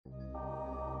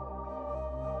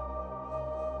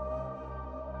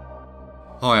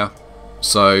Hiya.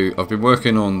 So I've been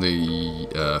working on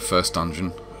the first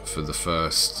dungeon for the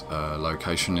first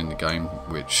location in the game,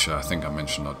 which I think I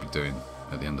mentioned I'd be doing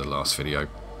at the end of the last video.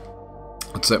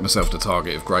 I'd set myself the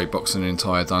target of grey boxing an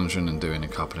entire dungeon and doing a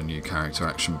couple of new character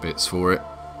action bits for it.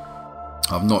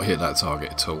 I've not hit that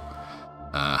target at all.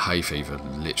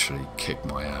 Hayfever literally kicked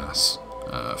my ass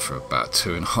for about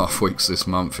 2.5 weeks this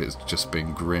month. It's just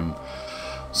been grim.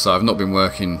 So I've not been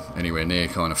working anywhere near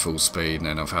kind of full speed, and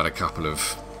then I've had a couple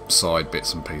of side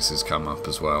bits and pieces come up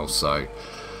as well. So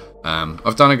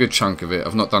I've done a good chunk of it.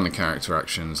 I've not done the character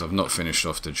actions. I've not finished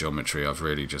off the geometry. I've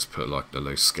really just put like the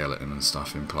loose skeleton and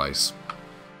stuff in place.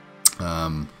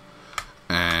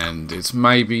 And it's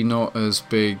maybe not as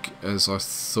big as I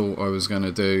thought I was going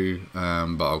to do,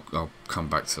 but I'll come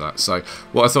back to that. So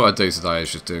what I thought I'd do today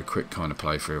is just do a quick kind of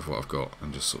playthrough of what I've got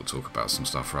and just sort of talk about some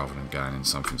stuff rather than going in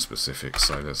something specific.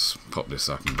 So let's pop this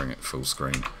up and bring it full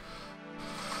screen.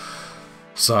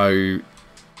 So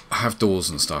I have doors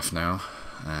and stuff now,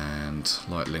 and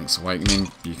like Link's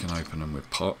Awakening, you can open them with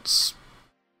pots.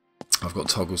 I've got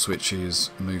toggle switches,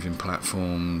 moving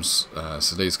platforms,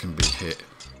 so these can be hit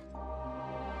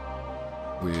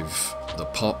with the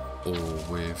pot or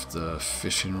with the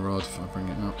fishing rod if I bring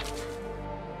it up.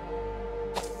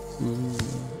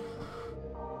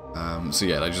 So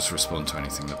yeah, they just respond to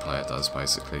anything the player does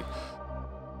basically.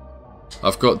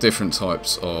 I've got different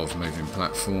types of moving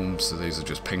platforms, so these are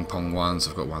just ping pong ones.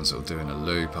 I've got ones that will do in a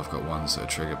loop, I've got ones that are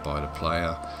triggered by the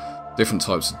player. Different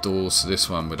types of doors, so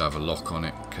this one would have a lock on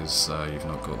it because you've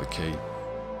not got the key.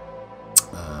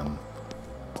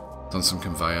 Done some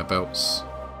conveyor belts.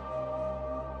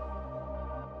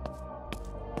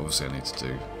 Obviously I need to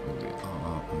do all the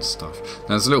art and stuff. Now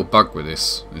there's a little bug with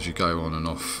this as you go on and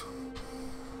off,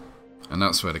 and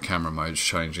that's where the camera mode's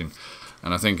changing,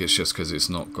 and I think it's just because it's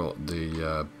not got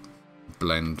the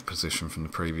blend position from the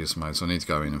previous mode, so I need to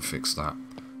go in and fix that.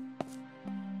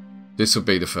 This will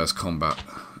be the first combat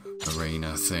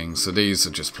arena thing, so these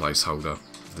are just placeholder.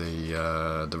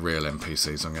 The real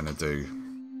NPCs I'm going to do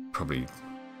probably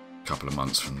a couple of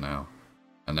months from now,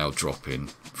 and they'll drop in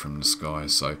from the sky,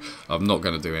 so I'm not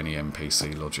going to do any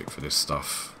NPC logic for this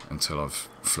stuff until I've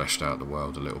fleshed out the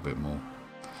world a little bit more.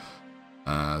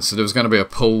 So there was going to be a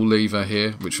pull lever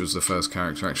here, which was the first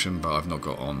character action, but I've not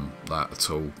got on that at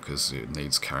all because it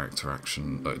needs character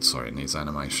action, sorry, it needs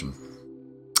animation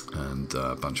and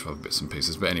a bunch of other bits and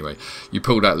pieces. But anyway, you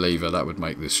pull that lever, that would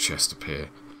make this chest appear.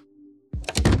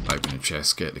 Open the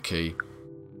chest, get the key.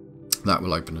 That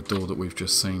will open the door that we've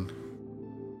just seen.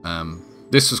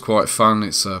 This was quite fun.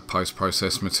 It's a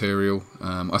post-process material.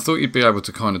 I thought you'd be able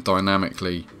to kind of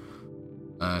dynamically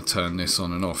turn this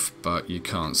on and off, but you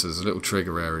can't. So there's a little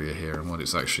trigger area here, and what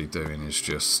it's actually doing is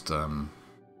just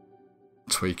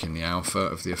tweaking the alpha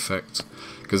of the effect.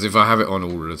 Because if I have it on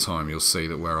all of the time, you'll see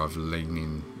that where I've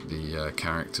leaning the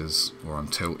characters, or I'm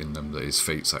tilting them, that his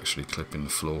feet's actually clipping the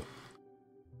floor.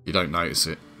 You don't notice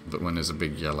it, but when there's a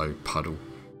big yellow puddle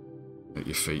at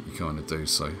your feet, you kind of do,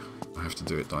 so I have to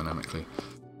do it dynamically.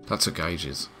 That took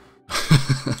ages.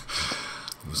 It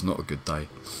was not a good day.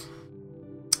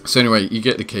 So anyway, you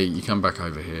get the key, you come back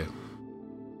over here.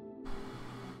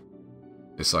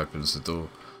 This opens the door.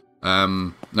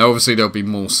 Now obviously there'll be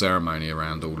more ceremony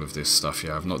around all of this stuff.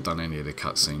 Yeah, I've not done any of the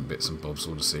cutscene bits and bobs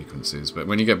or the sequences, but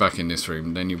when you get back in this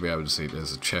room, then you'll be able to see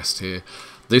there's a chest here.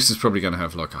 This is probably going to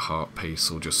have like a heart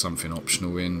piece or just something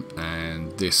optional in,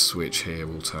 and this switch here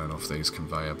will turn off these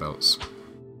conveyor belts.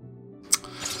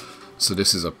 So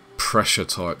this is a pressure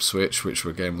type switch, which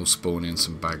again will spawn in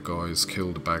some bad guys,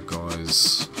 kill the bad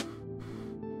guys.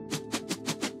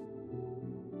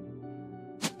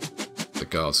 The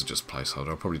guards are just placeholder.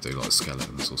 I'll probably do like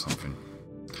skeletons or something.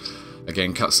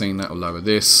 Again, cutscene, that will lower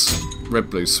this. Red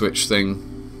blue switch thing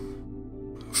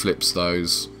flips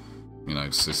those. You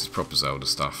know, so this is proper Zelda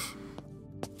stuff.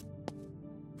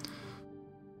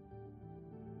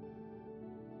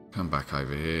 Come back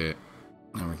over here,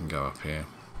 and we can go up here.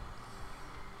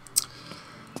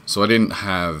 So I didn't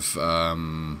have,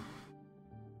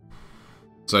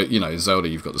 so you know, Zelda,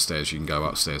 you've got the stairs, you can go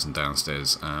upstairs and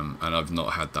downstairs, and I've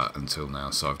not had that until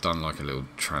now, so I've done like a little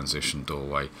transition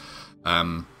doorway.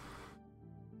 I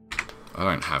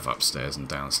don't have upstairs and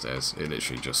downstairs, it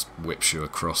literally just whips you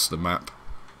across the map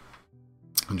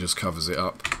and just covers it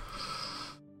up.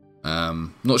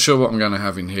 Not sure what I'm going to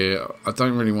have in here. I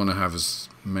don't really want to have as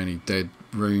many dead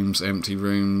rooms, empty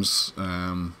rooms,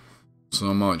 so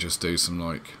I might just do some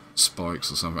like spikes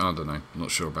or something. I don't know, I'm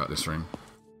not sure about this room.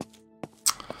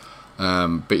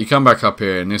 But you come back up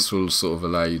here, and this will sort of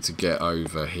allow you to get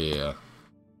over here,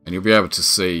 and you'll be able to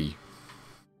see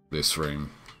this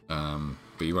room,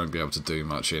 but you won't be able to do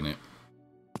much in it.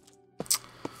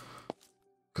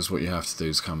 because what you have to do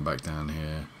is come back down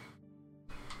here.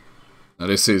 Now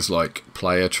this is like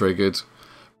player triggered,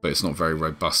 but it's not very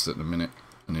robust at the minute.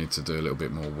 I need to do a little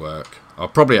bit more work. I'll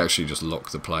probably actually just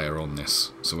lock the player on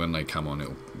this, so when they come on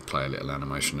it'll play a little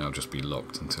animation. They'll just be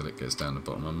locked until it gets down the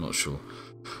bottom. I'm not sure.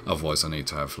 Otherwise I need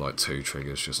to have like 2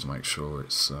 triggers just to make sure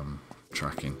it's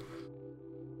tracking.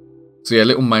 So yeah,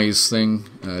 little maze thing.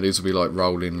 These will be like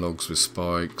rolling logs with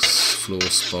spikes, floor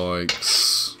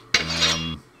spikes.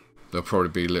 There'll probably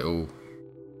be little,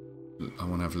 I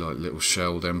want to have like little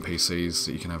shelled NPCs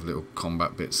that you can have little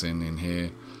combat bits in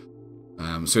here.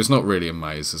 So it's not really a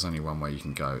maze, there's only one way you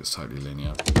can go, it's totally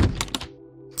linear.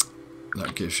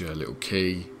 That gives you a little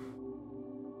key.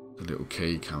 The little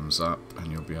key comes up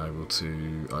and you'll be able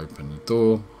to open the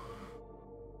door.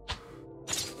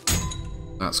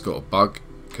 That's got a bug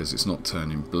because it's not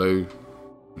turning blue,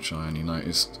 which I only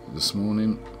noticed this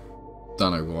morning.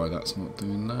 Don't know why that's not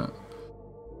doing that.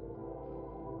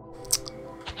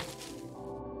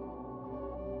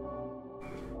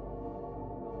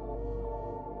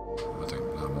 I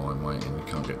don't know why I'm waiting, you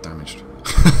can't get damaged.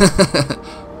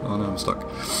 Oh no, I'm stuck.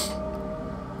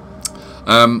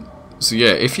 So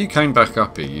yeah, if you came back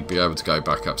up here, you'd be able to go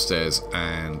back upstairs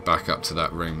and back up to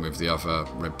that room with the other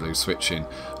red-blue switching,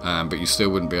 but you still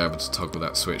wouldn't be able to toggle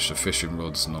that switch. The fishing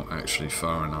rod's not actually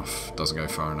far enough, doesn't go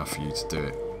far enough for you to do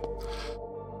it.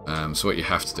 So what you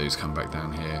have to do is come back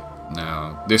down here.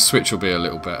 Now, this switch will be a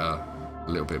little better, a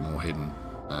little bit more hidden,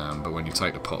 but when you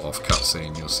take the pot off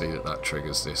cutscene, you'll see that that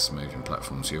triggers this moving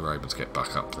platform, so you're able to get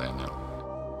back up there now.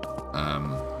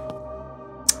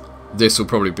 This will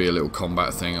probably be a little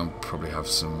combat thing. I'll probably have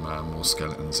some more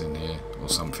skeletons in here or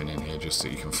something in here just so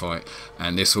you can fight.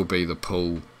 And this will be the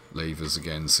pull levers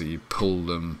again. So you pull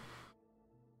them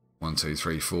 1, 2,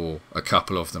 3, 4. A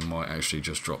couple of them might actually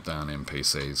just drop down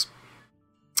NPCs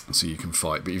so you can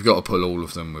fight. But you've got to pull all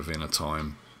of them within a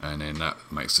time, and then that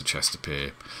makes the chest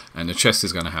appear. And the chest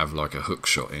is going to have like a hook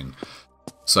shot in.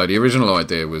 So the original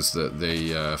idea was that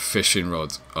the fishing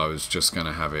rod, I was just going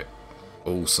to have it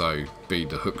also be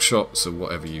the hook shot, so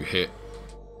whatever you hit,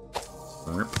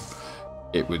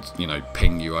 it would, you know,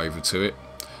 ping you over to it.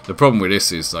 The problem with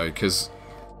this is though, because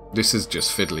this is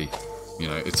just fiddly, you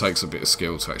know, it takes a bit of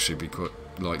skill to actually be quite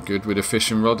like good with a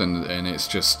fishing rod, and it's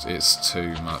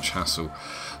too much hassle.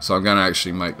 So I'm going to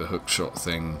actually make the hook shot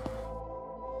thing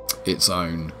its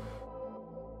own,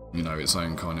 you know, its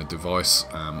own kind of device.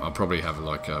 I'll probably have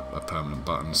like a permanent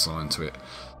button assigned to it.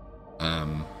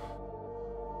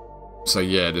 So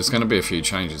yeah, there's going to be a few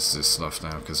changes to this stuff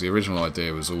now, because the original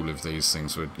idea was all of these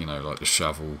things would, you know, like the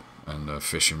shovel and the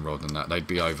fishing rod and that, they'd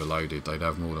be overloaded, they'd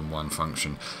have more than one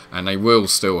function, and they will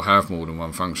still have more than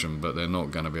one function, but they're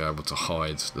not going to be able to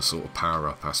hide the sort of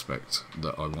power-up aspect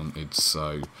that I wanted.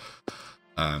 So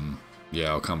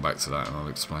yeah, I'll come back to that and I'll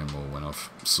explain more when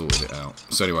I've sorted it out.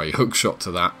 So anyway, hook shot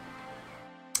to that.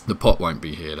 The pot won't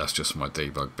be here, that's just my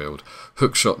debug build.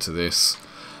 Hook shot to this.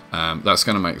 That's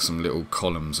going to make some little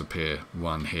columns appear,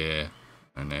 one here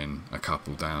and then a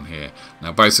couple down here.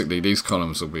 Now basically these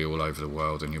columns will be all over the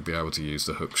world, and you'll be able to use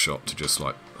the hook shot to just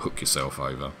like hook yourself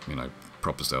over, you know,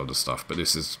 proper Zelda stuff. But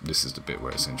this is the bit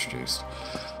where it's introduced.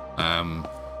 Come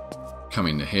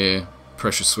into here,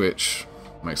 pressure switch,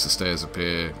 makes the stairs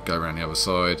appear, go around the other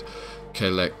side,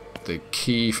 collect the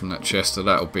key from that chest, so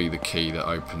that'll be the key that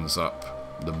opens up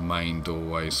the main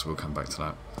doorway, so we'll come back to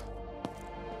that.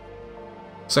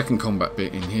 Second combat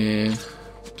bit in here.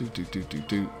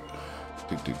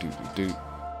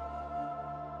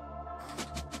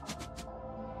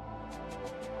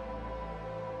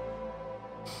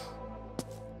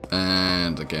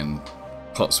 And again,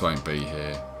 pots won't be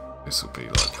here. This will be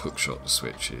like hookshot the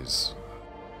switches.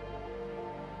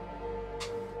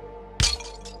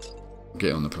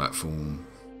 Get on the platform.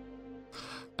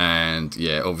 And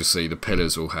yeah, obviously the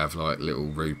pillars will have like little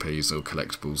rupees or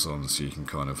collectibles on, so you can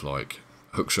kind of like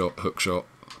hook shot,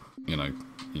 you know,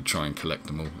 you try and collect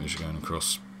them all as you're going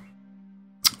across.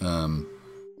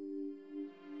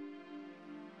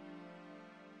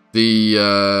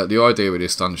 The idea with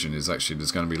this dungeon is actually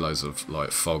there's going to be loads of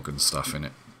like fog and stuff in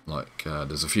it. Like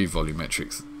there's a few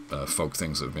volumetric fog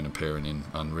things that have been appearing in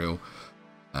Unreal,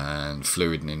 and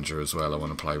Fluid Ninja as well. I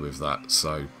want to play with that,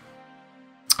 so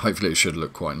hopefully it should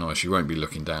look quite nice. You won't be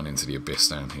looking down into the abyss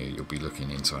down here, you'll be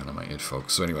looking into animated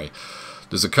fog. So anyway,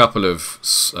 there's a couple of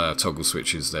toggle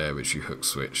switches there which you hook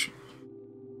switch,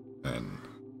 and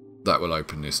that will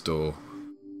open this door,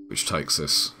 which takes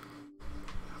us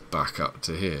back up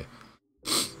to here.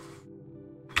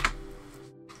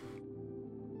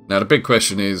 Now the big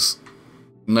question is,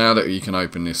 now that you can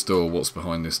open this door, what's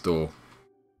behind this door?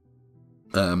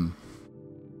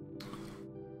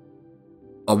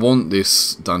 I want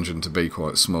this dungeon to be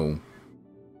quite small.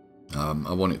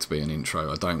 I want it to be an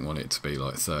intro. I don't want it to be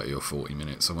like 30 or 40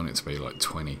 minutes. I want it to be like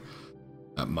 20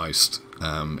 at most.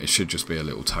 It should just be a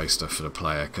little taster for the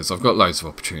player, because I've got loads of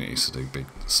opportunities to do big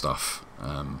stuff.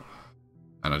 And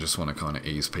I just want to kind of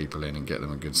ease people in and get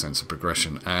them a good sense of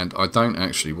progression. And I don't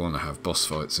actually want to have boss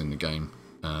fights in the game,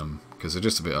 because they're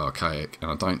just a bit archaic and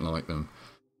I don't like them,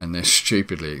 and they're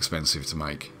stupidly expensive to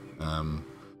make.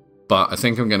 But I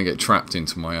think I'm going to get trapped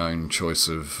into my own choice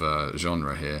of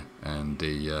genre here, and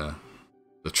the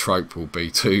trope will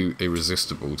be too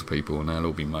irresistible to people, and they'll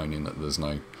all be moaning that there's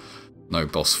no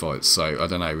boss fights. So I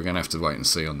don't know, we're going to have to wait and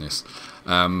see on this.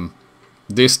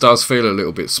 This does feel a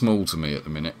little bit small to me at the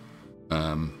minute.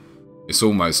 It's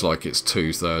almost like it's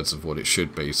 2/3 of what it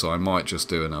should be, so I might just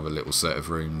do another little set of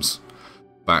rooms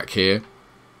back here.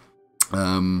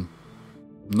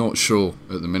 Not sure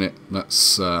at the minute.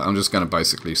 That's I'm just going to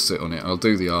basically sit on it. I'll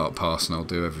do the art pass and I'll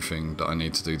do everything that I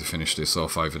need to do to finish this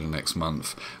off over the next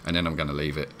month, and then I'm going to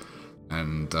leave it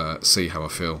and see how I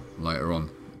feel later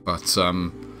on. But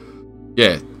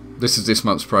yeah, this is this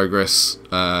month's progress.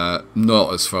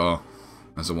 Not as far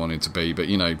as I wanted to be, but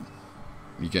you know,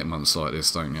 you get months like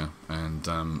this, don't you? And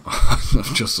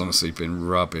I've just honestly been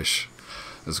rubbish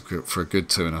for a good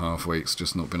 2.5 weeks,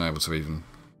 just not been able to even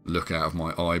look out of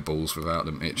my eyeballs without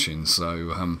them itching.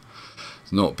 So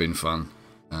it's not been fun.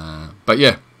 But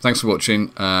yeah, thanks for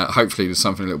watching. Hopefully there's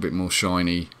something a little bit more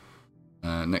shiny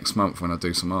next month when I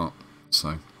do some art.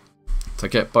 So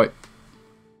take care, bye.